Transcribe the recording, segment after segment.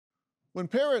When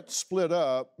parents split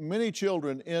up, many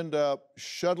children end up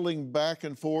shuttling back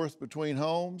and forth between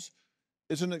homes.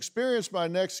 It's an experience my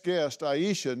next guest,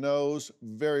 Aisha, knows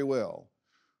very well.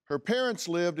 Her parents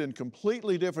lived in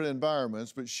completely different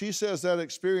environments, but she says that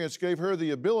experience gave her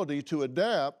the ability to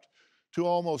adapt to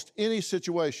almost any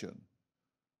situation.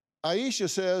 Aisha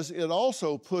says it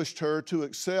also pushed her to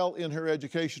excel in her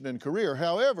education and career.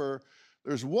 However,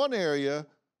 there's one area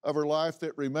of her life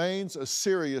that remains a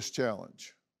serious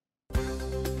challenge.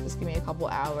 Just give me a couple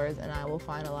hours and I will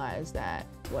finalize that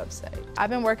website. I've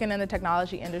been working in the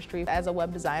technology industry as a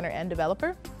web designer and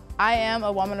developer. I am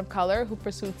a woman of color who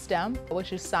pursued STEM,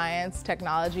 which is science,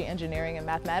 technology, engineering, and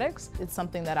mathematics. It's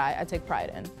something that I take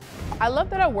pride in. I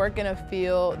love that I work in a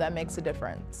field that makes a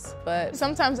difference, but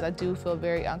sometimes I do feel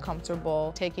very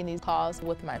uncomfortable taking these calls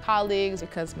with my colleagues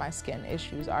because my skin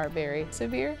issues are very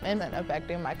severe and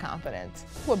affecting my confidence.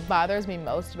 What bothers me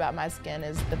most about my skin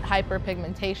is the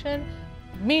hyperpigmentation,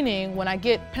 meaning when I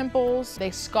get pimples, they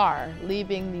scar,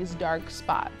 leaving these dark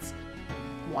spots.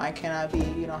 Why can't I be,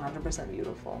 100%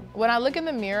 beautiful? When I look in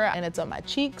the mirror and it's on my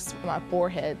cheeks, my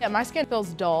forehead, my skin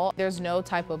feels dull. There's no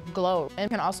type of glow and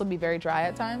can also be very dry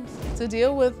at times. To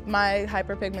deal with my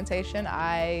hyperpigmentation,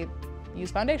 I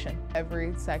use foundation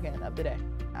every second of the day.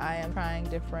 I am trying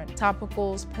different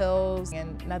topicals, pills,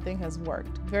 and nothing has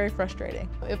worked. Very frustrating.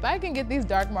 If I can get these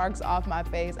dark marks off my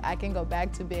face, I can go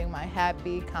back to being my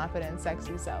happy, confident,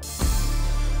 sexy self.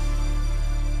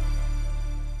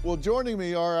 Well, joining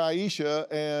me are Aisha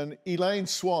and Elaine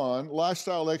Swann,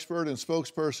 lifestyle expert and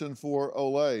spokesperson for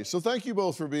Olay. So thank you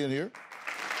both for being here.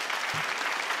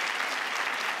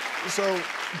 So,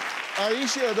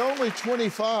 Aisha, at only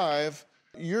 25,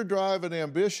 your drive and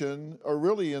ambition are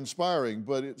really inspiring,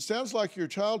 but it sounds like your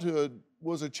childhood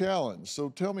was a challenge. So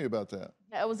tell me about that.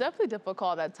 Yeah, it was definitely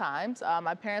difficult at times.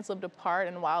 My parents lived apart,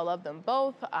 and while I loved them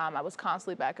both, I was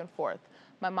constantly back and forth.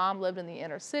 My mom lived in the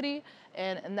inner city,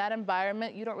 and in that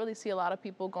environment, you don't really see a lot of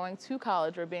people going to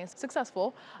college or being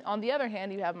successful. On the other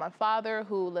hand, you have my father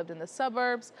who lived in the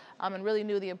suburbs and really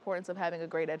knew the importance of having a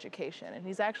great education. And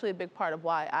he's actually a big part of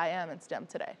why I am in STEM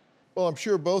today. Well, I'm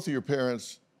sure both of your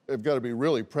parents have got to be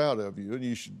really proud of you, and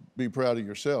you should be proud of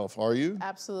yourself. Are you?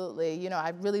 Absolutely.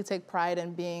 I really take pride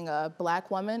in being a Black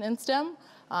woman in STEM,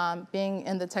 being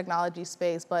in the technology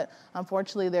space, but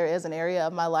unfortunately there is an area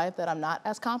of my life that I'm not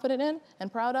as confident in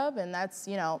and proud of, and that's,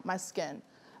 my skin.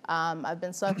 I've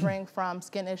been suffering from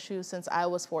skin issues since I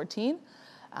was 14.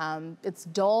 It's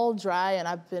dull, dry, and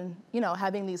I've been,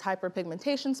 having these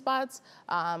hyperpigmentation spots,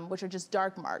 which are just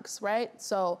dark marks, right?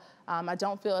 So I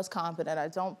don't feel as confident, I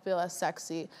don't feel as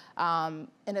sexy, and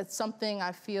it's something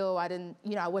I feel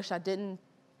I wish I didn't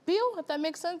feel, if that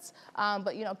makes sense.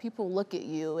 But people look at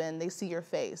you and they see your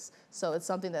face, so it's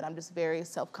something that I'm just very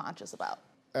self-conscious about.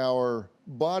 Our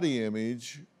body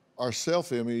image, our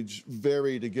self-image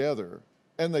vary together,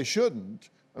 and they shouldn't.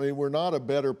 I mean, we're not a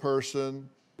better person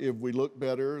if we look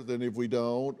better than if we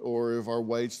don't, or if our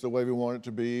weight's the way we want it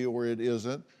to be, or it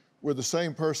isn't. We're the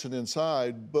same person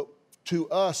inside, but to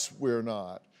us, we're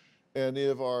not. And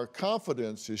if our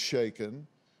confidence is shaken,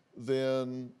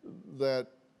 then that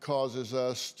causes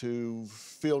us to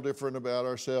feel different about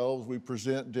ourselves. We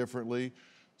present differently.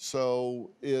 So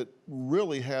it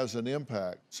really has an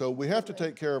impact. So we have to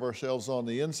take care of ourselves on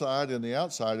the inside and the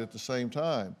outside at the same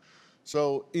time.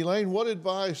 So Elaine, what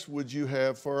advice would you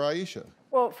have for Aisha?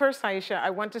 Well, first, Aisha, I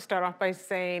want to start off by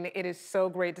saying it is so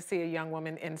great to see a young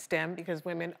woman in STEM because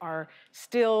women are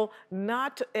still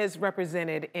not as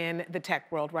represented in the tech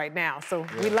world right now. So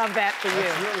we love that for you.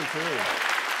 That's really cool.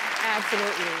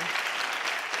 Absolutely.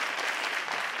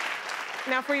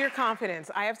 Now, for your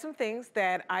confidence, I have some things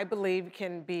that I believe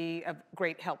can be of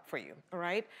great help for you, all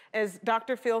right? As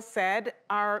Dr. Phil said,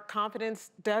 our confidence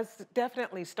does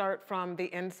definitely start from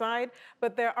the inside,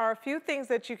 but there are a few things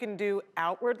that you can do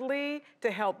outwardly to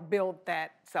help build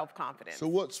that self-confidence. So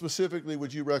what specifically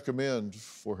would you recommend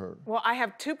for her? Well, I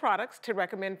have two products to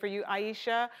recommend for you,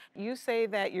 Aisha. You say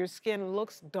that your skin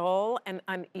looks dull and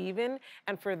uneven,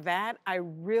 and for that, I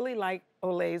really like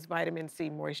Olay's Vitamin C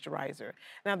Moisturizer.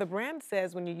 Now, the brand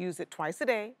says when you use it twice a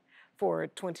day for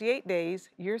 28 days,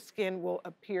 your skin will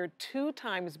appear 2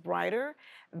 times brighter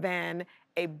than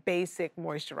a basic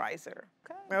moisturizer.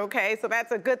 Okay, so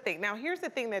that's a good thing. Now, here's the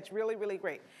thing that's really, really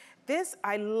great.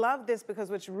 I love this because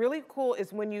what's really cool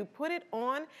is when you put it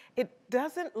on, it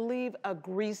doesn't leave a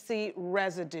greasy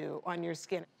residue on your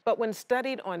skin. But when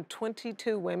studied on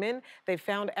 22 women, they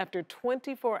found after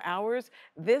 24 hours,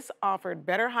 this offered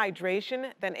better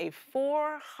hydration than a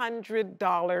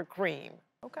 $400 cream.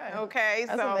 Okay. Okay,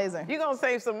 That's so amazing. you're gonna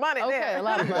save some money Okay, there. a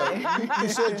lot of money. You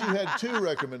said you had 2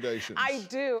 recommendations. I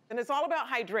do, and it's all about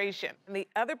hydration. And the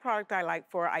other product I like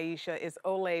for Aisha is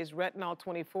Olay's Retinol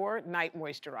 24 Night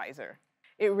Moisturizer.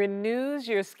 It renews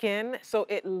your skin so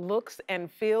it looks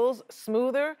and feels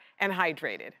smoother and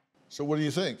hydrated. So what do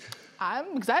you think?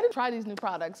 I'm excited to try these new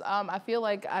products. I feel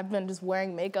like I've been just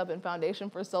wearing makeup and foundation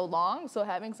for so long, so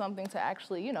having something to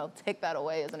actually, you know, take that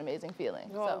away is an amazing feeling.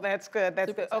 Well, so, that's good, that's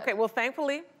super good. excited. Okay, well,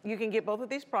 thankfully, you can get both of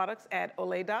these products at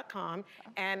Olay.com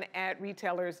and at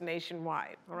retailers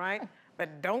nationwide, all right?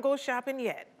 But don't go shopping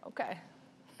yet, Okay.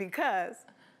 because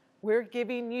we're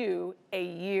giving you a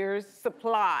year's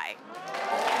supply.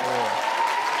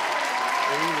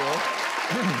 There you go.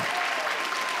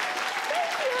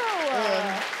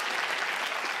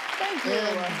 Thank you.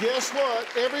 And guess what?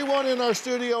 Everyone in our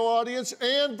studio audience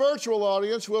and virtual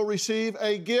audience will receive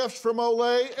a gift from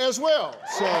Olay as well.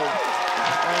 So, I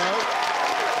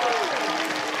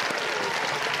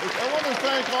want to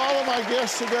thank all of my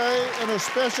guests today, and a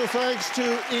special thanks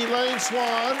to Elaine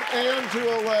Swann and to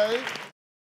Olay.